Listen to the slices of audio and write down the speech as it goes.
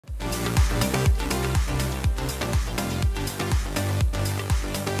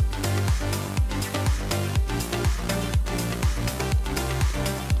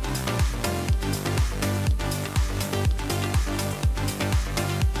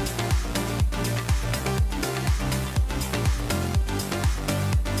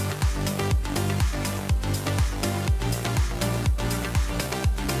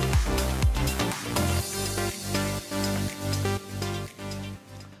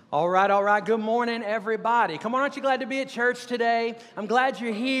All right, all right. Good morning, everybody. Come on, aren't you glad to be at church today? I'm glad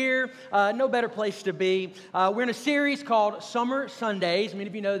you're here. No better place to be. We're in a series called Summer Sundays. Many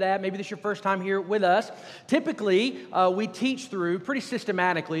of you know that. Maybe this is your first time here with us. Typically, we teach through, pretty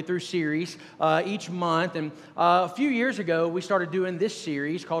systematically, through series each month. And a few years ago, we started doing this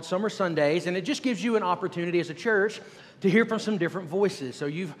series called Summer Sundays. And it just gives you an opportunity as a church to hear from some different voices. So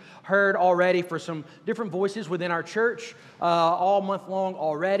you've heard already for some different voices within our church all month long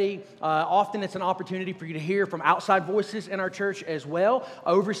already. Often it's an opportunity for you to hear from outside voices in our church as well,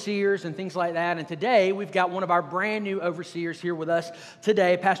 overseers and things like that. And today we've got one of our brand new overseers here with us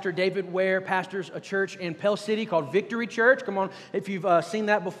today. Pastor David Weir pastors a church in Pell City called Victory Church. Come on, if you've seen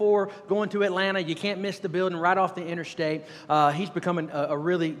that before, going to Atlanta, you can't miss the building right off the interstate. He's becoming a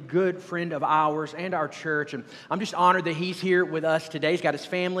really good friend of ours and our church. And I'm just honored that he's here with us today. He's got his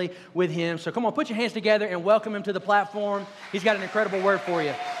family with him. So come on, put your hands together and welcome him to the platform. He's got an incredible word for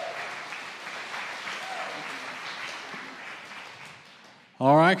you.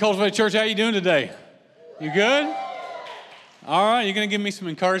 All right, Cultivate Church, how you doing today? You good? All right, you going to give me some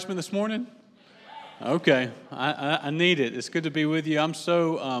encouragement this morning? Okay, I need it. It's good to be with you. I'm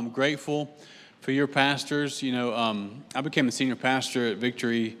so grateful for your pastors. You know, I became the senior pastor at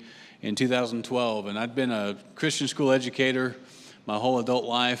Victory in 2012, and I'd been a Christian school educator my whole adult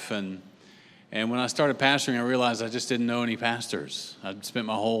life, and when I started pastoring, I realized I just didn't know any pastors. I'd spent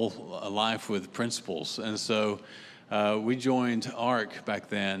my whole life with principals, and so we joined ARC back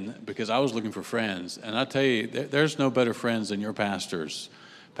then because I was looking for friends, and I tell you, there's no better friends than your pastors.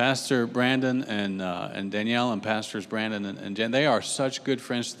 Pastor Brandon and Danielle and Pastors Brandon and Jen, they are such good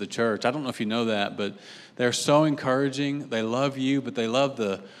friends to the church. I don't know if you know that, but they're so encouraging. They love you, but they love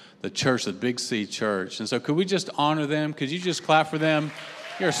the church, the Big C church. And so could we just honor them? Could you just clap for them?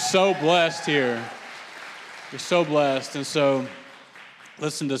 You're so blessed here. You're so blessed. And so,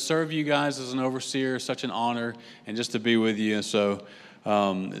 listen, to serve you guys as an overseer is such an honor, and just to be with you. And so,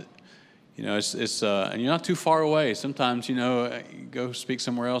 you know, and you're not too far away. Sometimes, you know, you go speak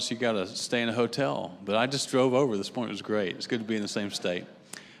somewhere else, you got to stay in a hotel. But I just drove over. This point was great. It's good to be in the same state.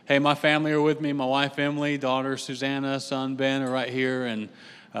 Hey, my family are with me. My wife, Emily, daughter, Susanna, son, Ben are right here. And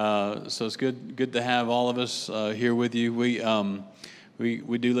so it's good to have all of us here with you.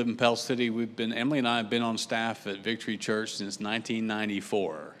 We do live in Pell City. Emily and I have been on staff at Victory Church since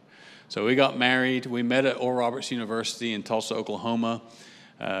 1994. So we got married. We met at Oral Roberts University in Tulsa, Oklahoma.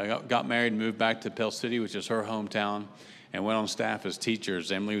 Got married and moved back to Pell City, which is her hometown, and went on staff as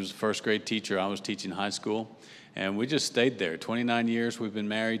teachers. Emily was a first grade teacher. I was teaching high school. And we just stayed there. 29 years we've been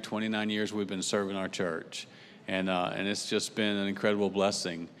married. 29 years we've been serving our church. And it's just been an incredible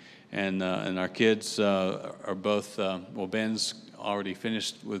blessing. And our kids are both, well, Ben's already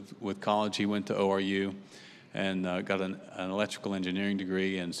finished with college. He went to ORU and got an electrical engineering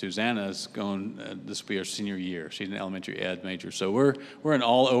degree. And Susanna's going, this will be her senior year. She's an elementary ed major. So we're an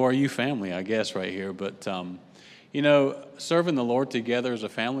all ORU family, I guess, right here. But, you know, serving the Lord together as a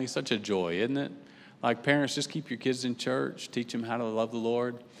family is such a joy, isn't it? Like parents, just keep your kids in church. Teach them how to love the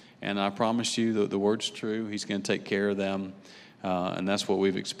Lord. And I promise you that the word's true. He's going to take care of them. And that's what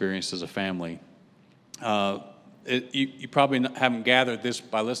we've experienced as a family. You probably haven't gathered this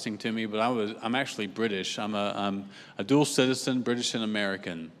by listening to me, but I'm actually British. I'm a dual citizen, British and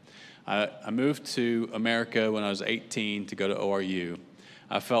American. I moved to America when I was 18 to go to ORU.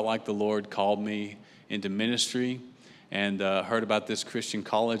 I felt like the Lord called me into ministry, and heard about this Christian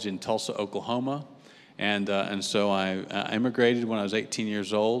college in Tulsa, Oklahoma. And so I immigrated when I was 18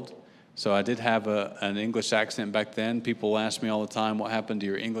 years old. So I did have an English accent back then. People ask me all the time, what happened to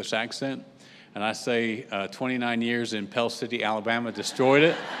your English accent? And I say 29 years in Pell City, Alabama, destroyed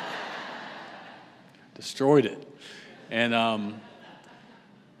it. Destroyed it. And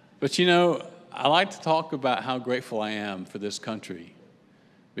but you know, I like to talk about how grateful I am for this country.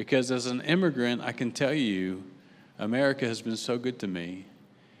 Because as an immigrant, I can tell you, America has been so good to me.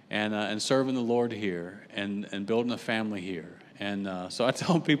 And serving the Lord here and building a family here. And so I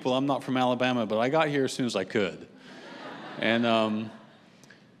tell people I'm not from Alabama, but I got here as soon as I could. And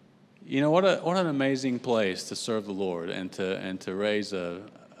you know, what an amazing place to serve the Lord and to raise a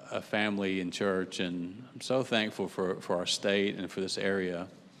family in church. And I'm so thankful for our state and for this area.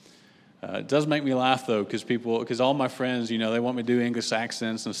 It does make me laugh, though, because all my friends, you know, they want me to do English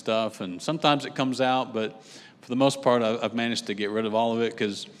accents and stuff. And sometimes it comes out, but for the most part, I've managed to get rid of all of it,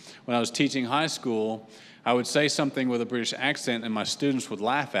 because when I was teaching high school, I would say something with a British accent, and my students would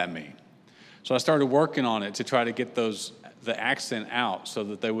laugh at me. So I started working on it to try to get the accent out so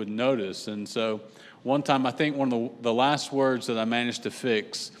that they would notice. And so one time, I think one of the last words that I managed to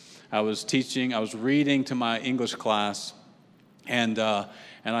fix, I was reading to my English class, And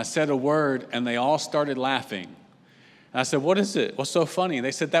I said a word, and they all started laughing. And I said, what is it? What's so funny? And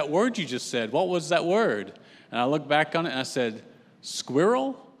they said, that word you just said, what was that word? And I looked back on it, and I said,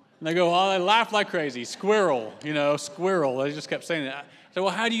 squirrel? And they go, oh, they laughed like crazy. Squirrel, squirrel. They just kept saying it. I said,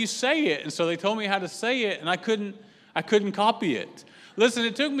 well, how do you say it? And so they told me how to say it, and I couldn't copy it. Listen,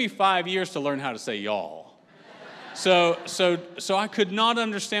 it took me 5 years to learn how to say y'all. So I could not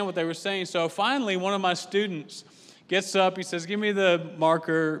understand what they were saying. So finally, one of my students gets up. He says, give me the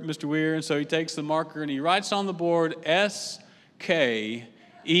marker, Mr. Weir. And so he takes the marker and he writes on the board S-K-E-R,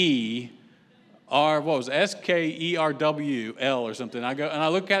 S-K-E-R-W-L or something. I go and I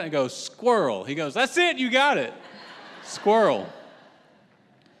look at it and go, squirrel. He goes, that's it, you got it. Squirrel.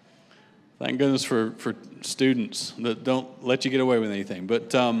 Thank goodness for students that don't let you get away with anything.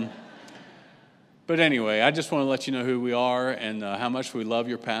 But anyway, I just want to let you know who we are and how much we love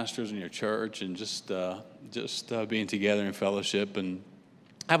your pastors and your church and just being together in fellowship. And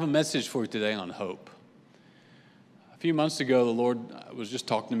I have a message for you today on hope. A few months ago, the Lord was just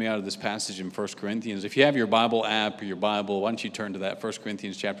talking to me out of this passage in 1 Corinthians. If you have your Bible app or your Bible, why don't you turn to that, 1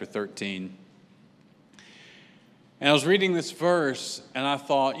 Corinthians chapter 13. And I was reading this verse, and I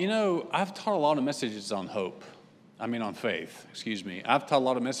thought, I've taught a lot of messages on faith. I've taught a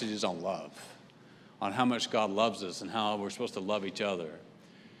lot of messages on love, on how much God loves us and how we're supposed to love each other.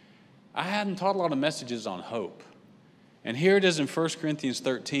 I hadn't taught a lot of messages on hope. And here it is in 1 Corinthians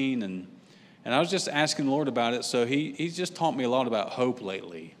 13, and I was just asking the Lord about it, so he's just taught me a lot about hope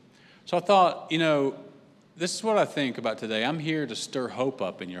lately. So I thought, this is what I think about today. I'm here to stir hope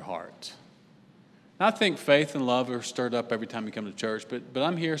up in your heart. And I think faith and love are stirred up every time you come to church, but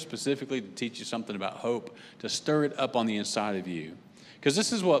I'm here specifically to teach you something about hope, to stir it up on the inside of you. Because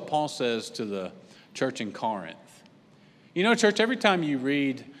this is what Paul says to the church in Corinth. Church, every time you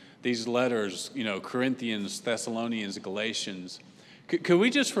read these letters, Corinthians, Thessalonians, Galatians, could we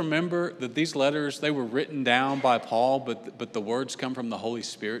just remember that these letters, they were written down by Paul, but the words come from the Holy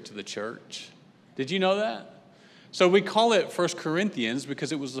Spirit to the church? Did you know that? So we call it 1 Corinthians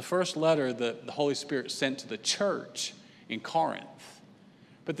because it was the first letter that the Holy Spirit sent to the church in Corinth.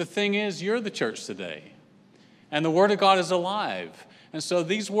 But the thing is, you're the church today, and the Word of God is alive. And so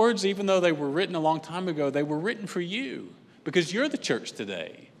these words, even though they were written a long time ago, they were written for you because you're the church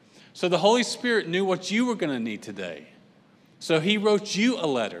today. So the Holy Spirit knew what you were going to need today. So he wrote you a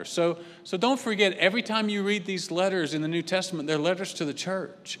letter. So don't forget, every time you read these letters in the New Testament, they're letters to the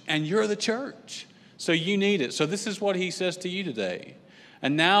church, and you're the church. So you need it. So this is what he says to you today.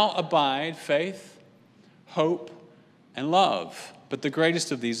 And now abide faith, hope, and love. But the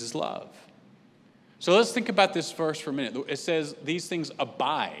greatest of these is love. So let's think about this verse for a minute. It says these things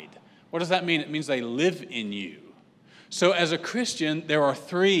abide. What does that mean? It means they live in you. So as a Christian, there are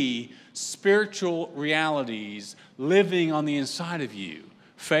 3 spiritual realities living on the inside of you.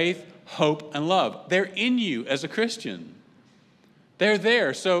 Faith, hope, and love. They're in you as a Christian. They're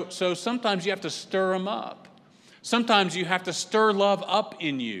there. So sometimes you have to stir them up. Sometimes you have to stir love up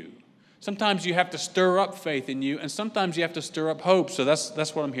in you. Sometimes you have to stir up faith in you. And sometimes you have to stir up hope. So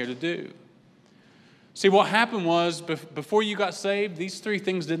that's what I'm here to do. See, what happened was before you got saved, these 3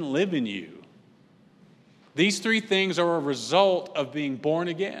 things didn't live in you. These 3 things are a result of being born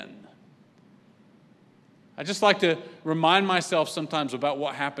again. I just like to remind myself sometimes about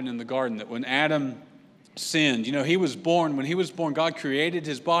what happened in the garden, that when Adam sinned, he was born. When he was born, God created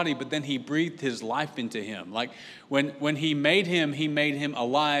his body, but then he breathed his life into him. Like when he made him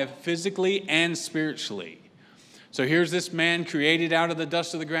alive physically and spiritually. So here's this man created out of the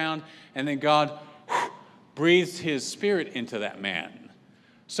dust of the ground, and then God breathed his spirit into that man.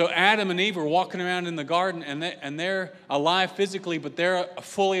 So Adam and Eve are walking around in the garden, and they're alive physically, but they're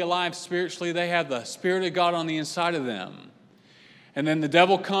fully alive spiritually. They have the Spirit of God on the inside of them. And then the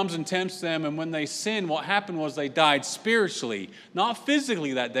devil comes and tempts them, and when they sinned, what happened was they died spiritually, not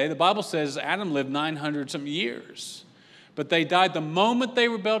physically that day. The Bible says Adam lived 900-something years. But they died the moment they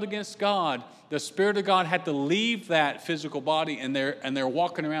rebelled against God. The Spirit of God had to leave that physical body, and they're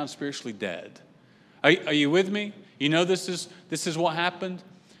walking around spiritually dead. Are you with me? This is what happened.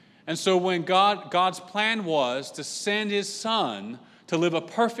 And so when God's plan was to send his Son to live a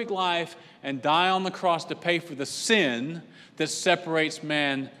perfect life and die on the cross to pay for the sin that separates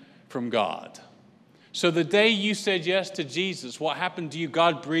man from God. So the day you said yes to Jesus, what happened to you?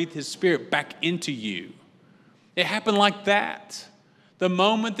 God breathed his Spirit back into you. It happened like that. The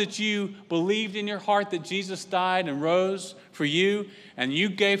moment that you believed in your heart that Jesus died and rose for you, and you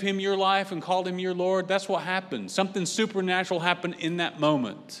gave him your life and called him your Lord, that's what happened. Something supernatural happened in that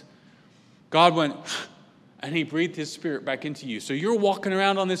moment. God went, and he breathed his Spirit back into you. So you're walking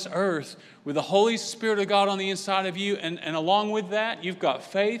around on this earth with the Holy Spirit of God on the inside of you, and along with that, you've got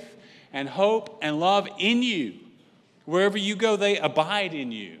faith and hope and love in you. Wherever you go, they abide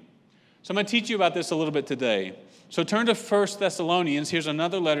in you. So I'm going to teach you about this a little bit today. So turn to 1 Thessalonians. Here's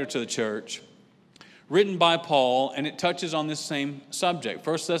another letter to the church written by Paul, and it touches on this same subject.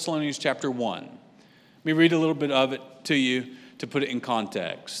 1 Thessalonians chapter 1. Let me read a little bit of it to you to put it in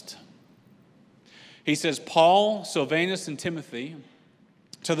context. He says, Paul, Silvanus, and Timothy,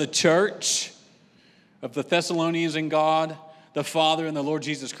 to the church of the Thessalonians in God, the Father and the Lord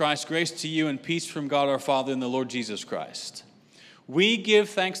Jesus Christ, grace to you and peace from God our Father and the Lord Jesus Christ. We give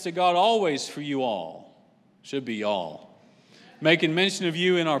thanks to God always for you all. Should be all. Making mention of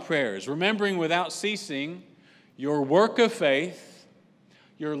you in our prayers, remembering without ceasing your work of faith,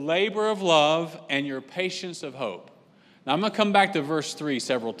 your labor of love, and your patience of hope. Now I'm going to come back to verse 3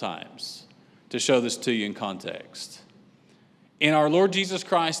 several times to show this to you in context. In our Lord Jesus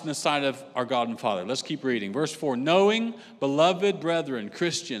Christ in the sight of our God and Father. Let's keep reading. Verse 4, knowing, beloved brethren,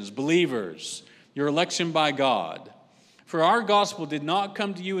 Christians, believers, your election by God. For our gospel did not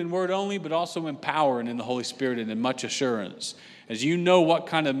come to you in word only, but also in power and in the Holy Spirit and in much assurance, as you know what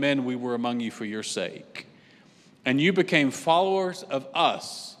kind of men we were among you for your sake. And you became followers of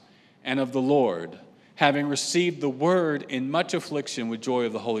us and of the Lord, having received the word in much affliction with joy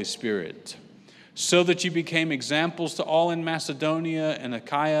of the Holy Spirit, so that you became examples to all in Macedonia and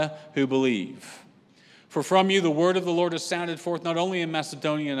Achaia who believe. For from you the word of the Lord has sounded forth not only in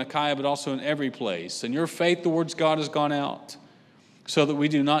Macedonia and Achaia, but also in every place. And your faith towards God has gone out, so that we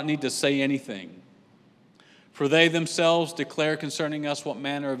do not need to say anything. For they themselves declare concerning us what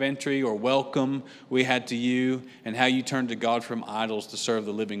manner of entry or welcome we had to you, and how you turned to God from idols to serve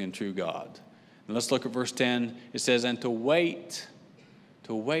the living and true God. And let's look at verse 10. It says, and to wait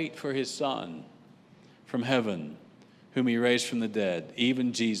for his Son from heaven, whom he raised from the dead,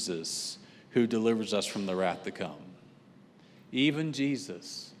 even Jesus, who delivers us from the wrath to come. Even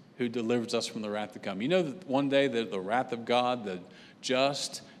Jesus, who delivers us from the wrath to come. You know that one day the wrath of God, the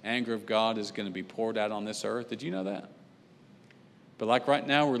just anger of God is going to be poured out on this earth. Did you know that? But like right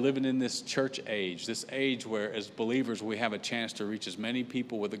now, we're living in this church age, this age where as believers we have a chance to reach as many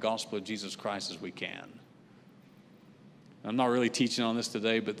people with the gospel of Jesus Christ as we can. I'm not really teaching on this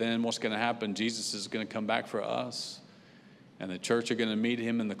today, but then what's going to happen? Jesus is going to come back for us, and the church are going to meet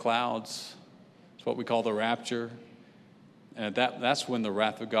him in the clouds. It's what we call the rapture. And that's when the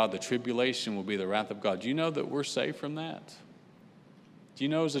wrath of God, the tribulation will be the wrath of God. Do you know that we're saved from that? Do you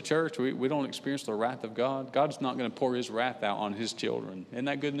know as a church, we don't experience the wrath of God? God's not going to pour his wrath out on his children. Isn't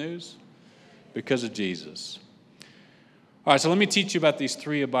that good news? Because of Jesus. All right, so let me teach you about these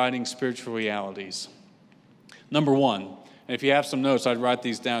three abiding spiritual realities. Number one, and if you have some notes, I'd write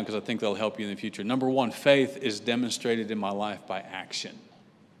these down because I think they'll help you in the future. Number one, faith is demonstrated in my life by action.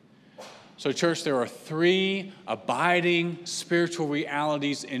 So church, there are three abiding spiritual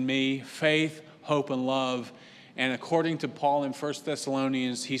realities in me: faith, hope, and love. And according to Paul in 1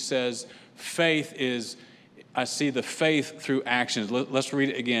 Thessalonians, he says faith is, I see the faith through actions. Let's read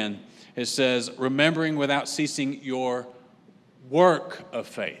it again. It says, remembering without ceasing your work of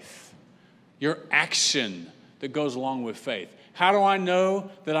faith, your action that goes along with faith. How do I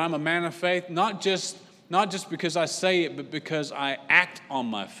know that I'm a man of faith? Not just because I say it, but because I act on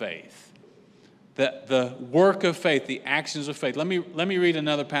my faith. The work of faith, the actions of faith. Let me read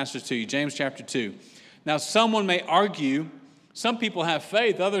another passage to you, James chapter 2. Now someone may argue, some people have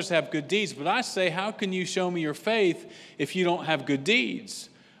faith, others have good deeds, but I say, how can you show me your faith if you don't have good deeds?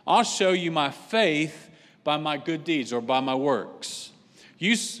 I'll show you my faith by my good deeds or by my works.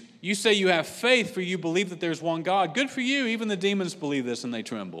 You say you have faith, for you believe that there's one God. Good for you. Even the demons believe this and they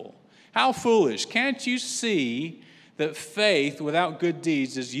tremble. How foolish. Can't you see that faith without good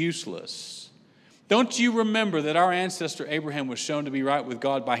deeds is useless? Don't you remember that our ancestor Abraham was shown to be right with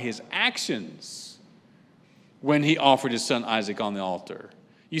God by his actions when he offered his son Isaac on the altar?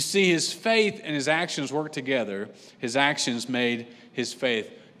 You see, his faith and his actions worked together. His actions made his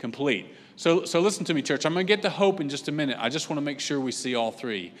faith complete. So listen to me, church. I'm going to get to hope in just a minute. I just want to make sure we see all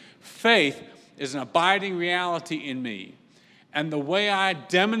three. Faith is an abiding reality in me. And the way I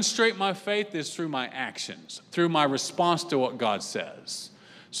demonstrate my faith is through my actions, through my response to what God says.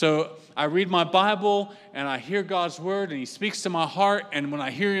 So I read my Bible and I hear God's word and he speaks to my heart. And when I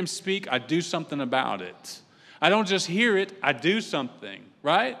hear him speak, I do something about it. I don't just hear it, I do something,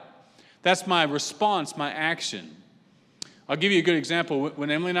 right? That's my response, my action. I'll give you a good example.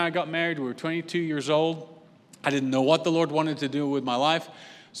 When Emily and I got married, we were 22 years old. I didn't know what the Lord wanted to do with my life.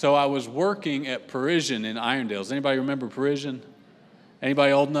 So I was working at Parisian in Irondale. Does anybody remember Parisian?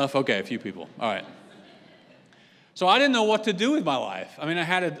 Anybody old enough? Okay, a few people. All right. So I didn't know what to do with my life. I mean, I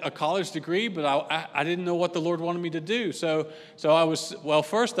had a college degree, but I didn't know what the Lord wanted me to do. So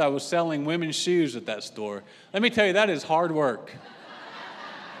first I was selling women's shoes at that store. Let me tell you, that is hard work.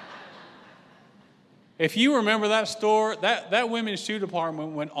 If you remember that store, that women's shoe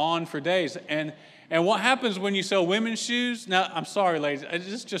department went on for days. And what happens when you sell women's shoes? Now, I'm sorry, ladies,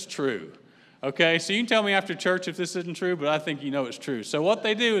 it's just true. Okay, so you can tell me after church if this isn't true, but I think you know it's true. So what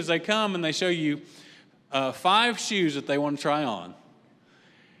they do is they come and they show you 5 shoes that they want to try on.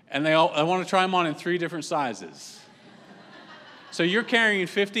 And they want to try them on in 3 different sizes. So you're carrying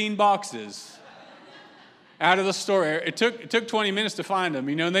 15 boxes out of the store. It took 20 minutes to find them,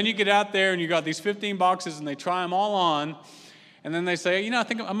 and then you get out there and you got these 15 boxes and they try them all on. And then they say, I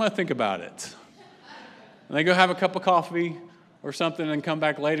think I'm going to think about it. And they go have a cup of coffee or something and come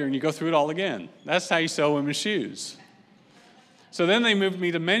back later and you go through it all again. That's how you sell women's shoes. So then they moved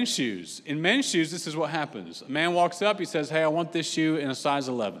me to men's shoes. In men's shoes, this is what happens. A man walks up, he says, hey, I want this shoe in a size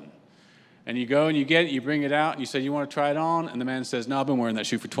 11. And you go and you get it, you bring it out, and you say, you want to try it on? And the man says, no, I've been wearing that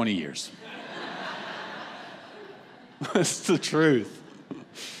shoe for 20 years. That's the truth.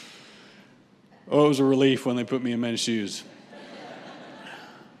 Oh, it was a relief when they put me in men's shoes.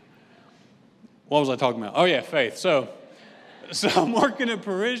 What was I talking about? Oh, yeah, faith. So I'm working at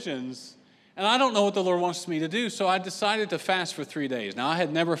Parisians, and I don't know what the Lord wants me to do, so I decided to fast for 3 days. Now, I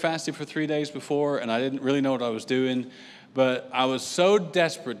had never fasted for 3 days before, and I didn't really know what I was doing, but I was so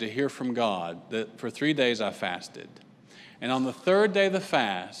desperate to hear from God that for 3 days I fasted. And on the 3rd day of the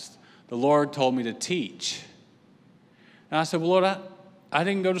fast, the Lord told me to teach. And I said, well, Lord, I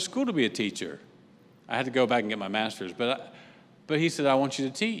didn't go to school to be a teacher. I had to go back and get my master's, but he said, I want you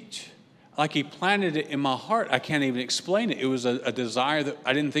to teach. Like he planted it in my heart. I can't even explain it. It was a desire that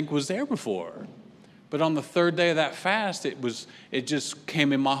I didn't think was there before. But on the 3rd day of that fast, it just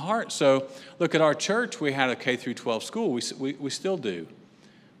came in my heart. So look, at our church, we had a K through 12 school. We still do.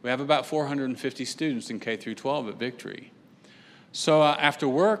 We have about 450 students in K through 12 at Victory. So after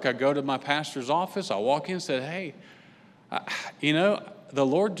work, I go to my pastor's office. I walk in and said, hey, the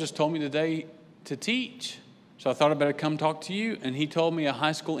Lord just told me today to teach. So I thought I'd better come talk to you. And he told me a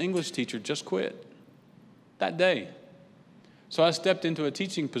high school English teacher just quit that day. So I stepped into a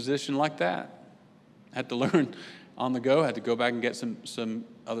teaching position like that. I had to learn on the go. I had to go back and get some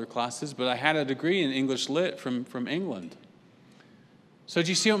other classes. But I had a degree in English Lit from England. So do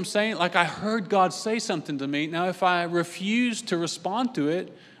you see what I'm saying? Like I heard God say something to me. Now if I refused to respond to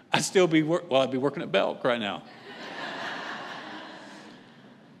it, I'd still be I'd be working at Belk right now.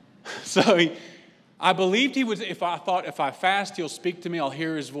 So I believed he would, if I fast, he'll speak to me, I'll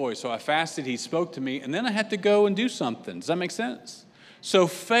hear his voice. So I fasted, he spoke to me, and then I had to go and do something. Does that make sense? So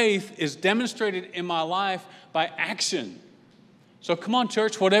faith is demonstrated in my life by action. So come on,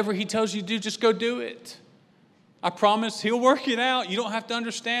 church, whatever he tells you to do, just go do it. I promise he'll work it out. You don't have to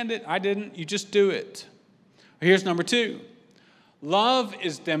understand it. I didn't. You just do it. Here's number 2. Love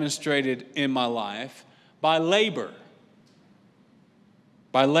is demonstrated in my life by labor.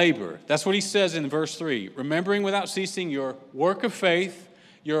 By labor. That's what he says in verse 3. Remembering without ceasing your work of faith,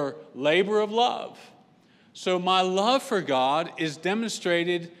 your labor of love. So my love for God is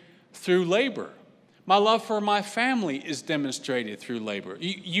demonstrated through labor. My love for my family is demonstrated through labor.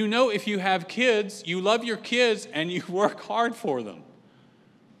 You know, if you have kids, you love your kids and you work hard for them.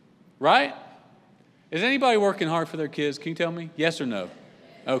 Right? Is anybody working hard for their kids? Can you tell me? Yes or no?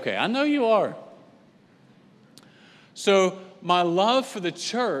 Okay, I know you are. So my love for the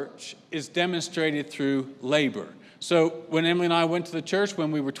church is demonstrated through labor. So when Emily and I went to the church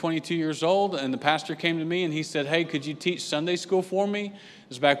when we were 22 years old, and the pastor came to me and he said, hey, could you teach Sunday school for me? It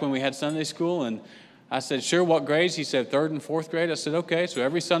was back when we had Sunday school, and I said, sure, what grades? He said 3rd and 4th grade. I said, okay. So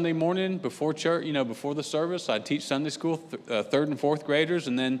every Sunday morning before church, before the service, I'd teach Sunday school, 3rd and 4th graders,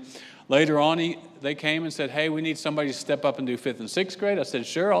 and then later on, they came and said, hey, we need somebody to step up and do 5th and 6th grade. I said,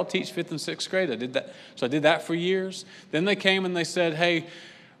 sure, I'll teach 5th and 6th grade. I did that. So I did that for years. Then they came and they said, hey,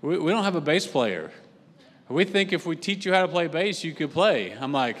 we don't have a bass player. We think if we teach you how to play bass, you could play.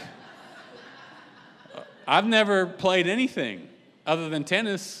 I'm like, I've never played anything other than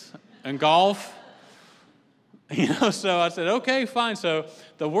tennis and golf. So I said, okay, fine. So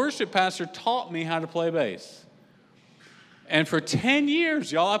the worship pastor taught me how to play bass. And for 10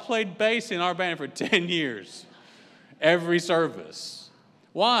 years, y'all, I played bass in our band for 10 years. Every service.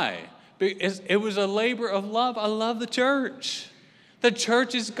 Why? Because it was a labor of love. I love the church. The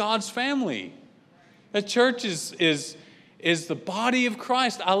church is God's family. The church is the body of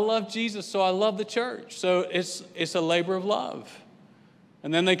Christ. I love Jesus, so I love the church. So it's a labor of love.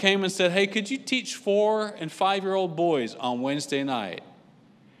 And then they came and said, hey, could you teach 4- and 5-year-old boys on Wednesday night?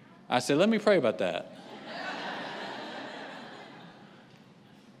 I said, let me pray about that.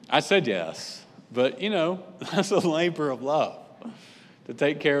 I said yes, but that's a labor of love to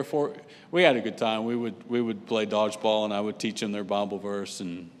take care of. We had a good time. We would play dodgeball, and I would teach them their Bible verse.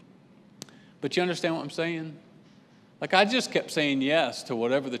 But you understand what I'm saying? Like, I just kept saying yes to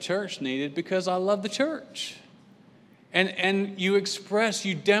whatever the church needed because I love the church. And you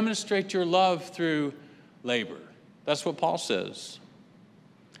demonstrate your love through labor. That's what Paul says.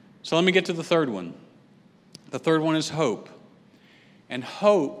 So let me get to the third one. The third one is hope. And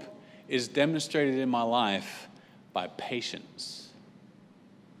hope is demonstrated in my life by patience.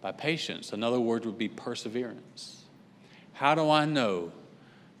 By patience. Another word would be perseverance. How do I know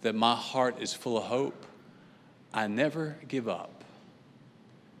that my heart is full of hope? I never give up.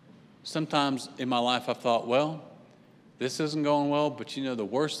 Sometimes in my life I've thought, well, this isn't going well, but the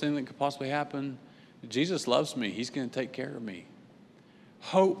worst thing that could possibly happen, Jesus loves me. He's going to take care of me.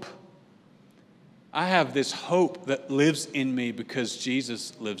 Hope. I have this hope that lives in me because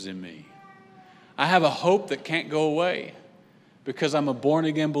Jesus lives in me. I have a hope that can't go away because I'm a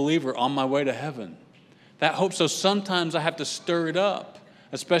born-again believer on my way to heaven. That hope, so sometimes I have to stir it up,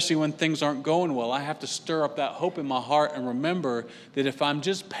 especially when things aren't going well. I have to stir up that hope in my heart and remember that if I'm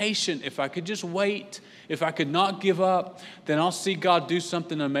just patient, if I could just wait, if I could not give up, then I'll see God do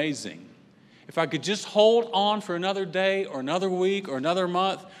something amazing. If I could just hold on for another day or another week or another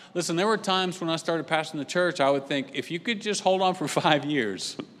month. Listen, there were times when I started pastoring the church, I would think, if you could just hold on for 5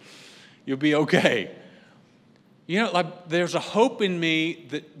 years, you'll be okay. There's a hope in me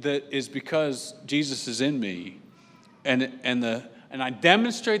that is because Jesus is in me. And I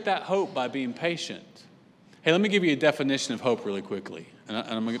demonstrate that hope by being patient. Hey, let me give you a definition of hope really quickly. And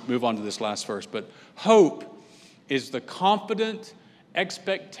I'm going to move on to this last verse. But hope is the confident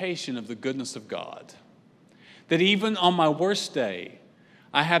expectation of the goodness of God. That even on my worst day,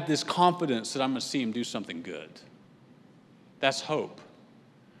 I have this confidence that I'm going to see him do something good. That's hope.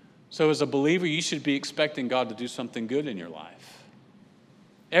 So as a believer, you should be expecting God to do something good in your life.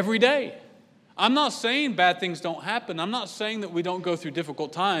 Every day. I'm not saying bad things don't happen. I'm not saying that we don't go through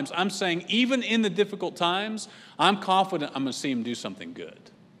difficult times. I'm saying even in the difficult times, I'm confident I'm going to see him do something good.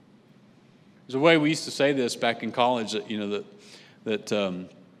 There's a way we used to say this back in college that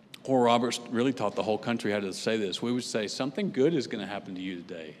Oral Roberts really taught the whole country how to say this. We would say, something good is going to happen to you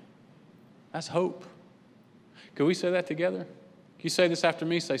today. That's hope. Can we say that together? Can you say this after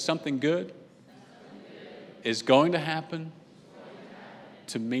me? Say, something good is going to happen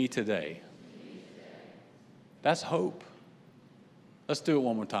to me today. That's hope. Let's do it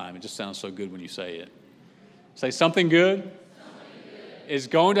one more time. It just sounds so good when you say it. Say, something good is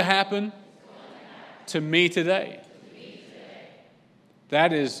going to happen to me today.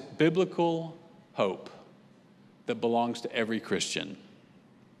 That is biblical hope that belongs to every Christian.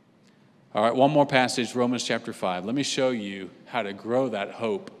 All right, one more passage, Romans chapter 5. Let me show you how to grow that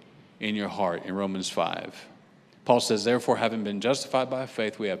hope in your heart in Romans 5. Paul says, therefore, having been justified by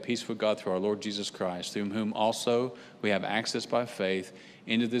faith, we have peace with God through our Lord Jesus Christ, through whom also we have access by faith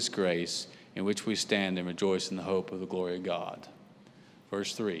into this grace in which we stand and rejoice in the hope of the glory of God.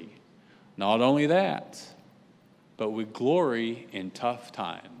 Verse 3, not only that, but we glory in tough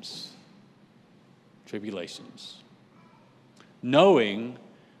times, tribulations, knowing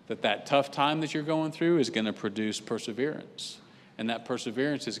that tough time that you're going through is going to produce perseverance. And that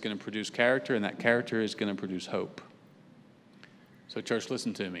perseverance is going to produce character, and that character is going to produce hope. So, church,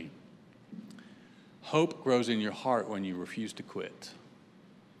 listen to me. Hope grows in your heart when you refuse to quit.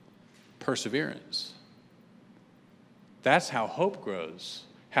 Perseverance. That's how hope grows.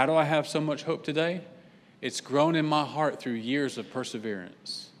 How do I have so much hope today? It's grown in my heart through years of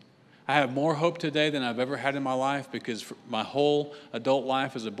perseverance. I have more hope today than I've ever had in my life because for my whole adult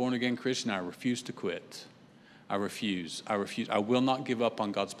life as a born-again Christian, I refuse to quit. I refuse. I will not give up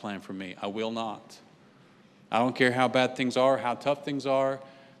on God's plan for me. I will not. I don't care how bad things are, how tough things are.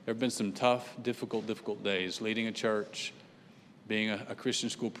 There have been some tough, difficult days leading a church, being a Christian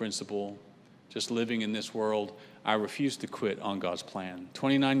school principal, just living in this world. I refuse to quit on God's plan.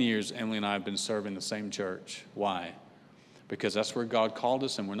 29 years, Emily and I have been serving the same church. Why? Because that's where God called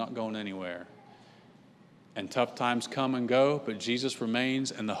us and we're not going anywhere. And tough times come and go, but Jesus remains,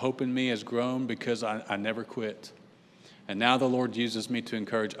 and the hope in me has grown because I never quit. And now the Lord uses me to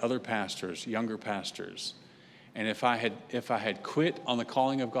encourage other pastors, younger pastors. And if I had quit on the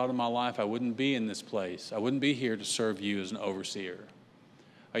calling of God in my life, I wouldn't be in this place. I wouldn't be here to serve you as an overseer.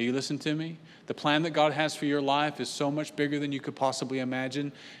 Are you listening to me? The plan that God has for your life is so much bigger than you could possibly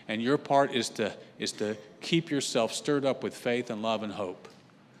imagine, and your part is to keep yourself stirred up with faith and love and hope.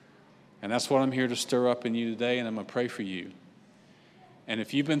 And that's what I'm here to stir up in you today, and I'm going to pray for you. And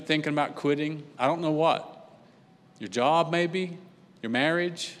if you've been thinking about quitting, I don't know what. Your job maybe, your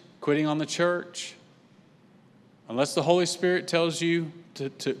marriage, quitting on the church. Unless the Holy Spirit tells you to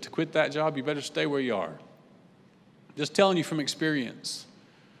quit that job, you better stay where you are. Just telling you from experience.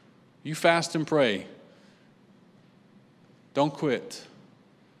 You fast and pray. Don't quit.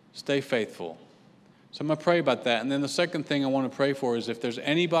 Stay faithful. So I'm going to pray about that. And then the second thing I want to pray for is if there's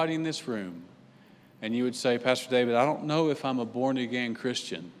anybody in this room and you would say, Pastor David, I don't know if I'm a born-again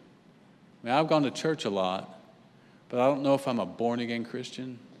Christian. I mean, I've gone to church a lot, but I don't know if I'm a born-again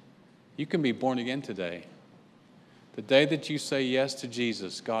Christian. You can be born again today. The day that you say yes to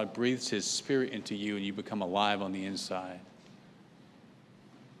Jesus, God breathes His Spirit into you and you become alive on the inside.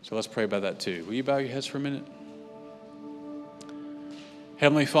 So let's pray about that too. Will you bow your heads for a minute?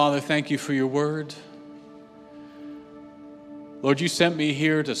 Heavenly Father, thank you for your word. Lord, you sent me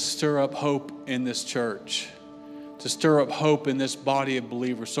here to stir up hope in this church, to stir up hope in this body of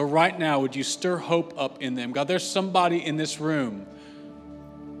believers. So right now, would you stir hope up in them? God, there's somebody in this room.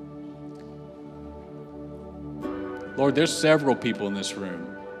 Lord, there's several people in this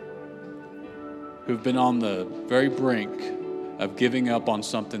room who've been on the very brink of giving up on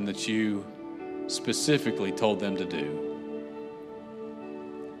something that you specifically told them to do.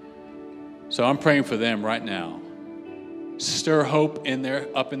 So I'm praying for them right now. Stir hope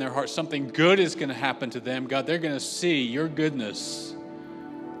up in their hearts. Something good is going to happen to them. God, they're going to see your goodness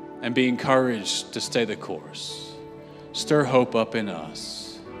and be encouraged to stay the course. Stir hope up in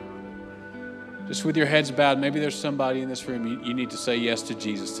us. Just with your heads bowed, maybe there's somebody in this room you need to say yes to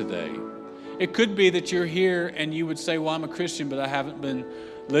Jesus today. It could be that you're here and you would say, well, I'm a Christian, but I haven't been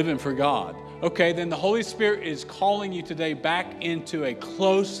living for God. Okay, then the Holy Spirit is calling you today back into a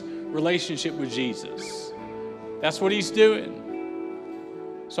close relationship with Jesus. That's what He's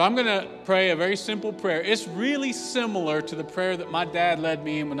doing. So I'm going to pray a very simple prayer. It's really similar to the prayer that my dad led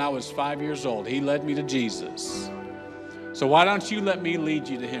me in when I was 5 years old. He led me to Jesus. So why don't you let me lead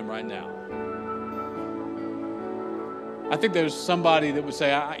you to Him right now? I think there's somebody that would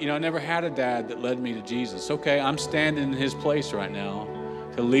say, I never had a dad that led me to Jesus. Okay, I'm standing in His place right now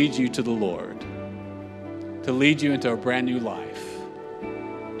to lead you to the Lord, to lead you into a brand new life,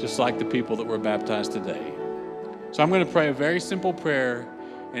 just like the people that were baptized today. So I'm going to pray a very simple prayer,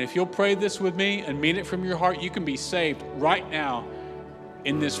 and if you'll pray this with me and mean it from your heart, you can be saved right now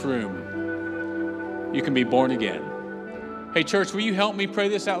in this room. You can be born again. Hey, church, will you help me pray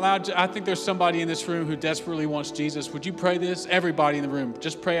this out loud? I think there's somebody in this room who desperately wants Jesus. Would you pray this? Everybody in the room,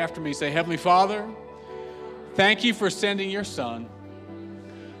 just pray after me. Say, Heavenly Father, thank you for sending your Son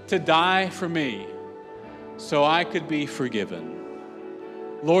to die for me so I could be forgiven.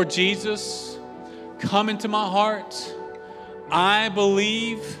 Lord Jesus, come into my heart. I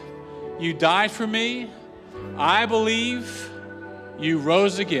believe you died for me. I believe you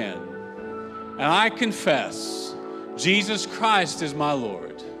rose again. And I confess Jesus Christ is my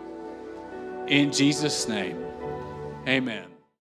Lord. In Jesus' name, amen.